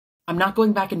I'm not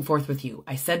going back and forth with you.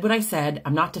 I said what I said.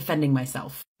 I'm not defending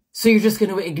myself. So you're just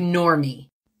going to ignore me.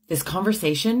 This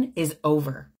conversation is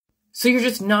over. So you're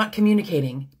just not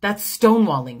communicating. That's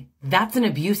stonewalling. That's an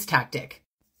abuse tactic.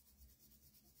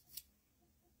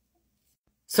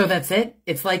 So that's it?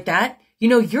 It's like that? You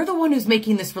know, you're the one who's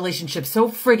making this relationship so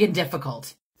friggin'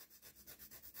 difficult.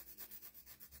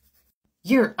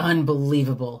 You're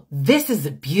unbelievable. This is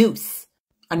abuse.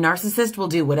 A narcissist will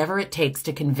do whatever it takes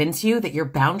to convince you that your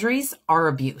boundaries are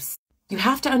abuse. You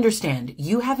have to understand,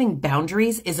 you having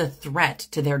boundaries is a threat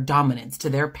to their dominance, to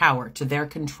their power, to their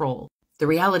control. The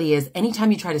reality is,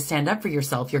 anytime you try to stand up for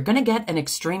yourself, you're going to get an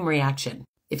extreme reaction.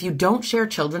 If you don't share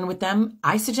children with them,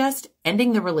 I suggest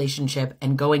ending the relationship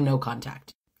and going no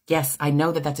contact. Yes, I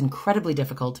know that that's incredibly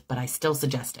difficult, but I still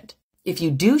suggest it. If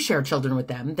you do share children with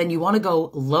them, then you want to go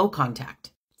low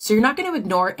contact. So you're not going to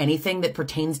ignore anything that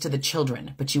pertains to the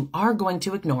children, but you are going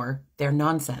to ignore their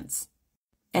nonsense.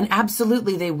 And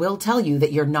absolutely, they will tell you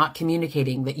that you're not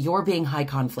communicating, that you're being high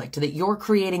conflict, that you're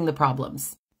creating the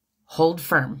problems. Hold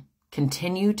firm.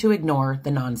 Continue to ignore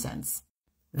the nonsense.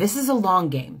 This is a long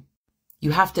game. You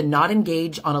have to not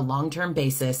engage on a long-term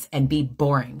basis and be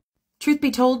boring. Truth be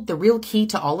told, the real key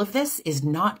to all of this is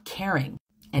not caring.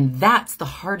 And that's the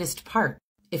hardest part.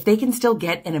 If they can still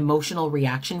get an emotional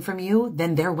reaction from you,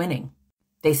 then they're winning.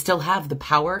 They still have the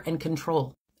power and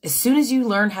control. As soon as you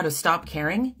learn how to stop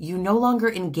caring, you no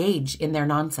longer engage in their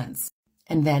nonsense.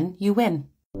 And then you win.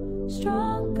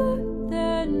 Stronger.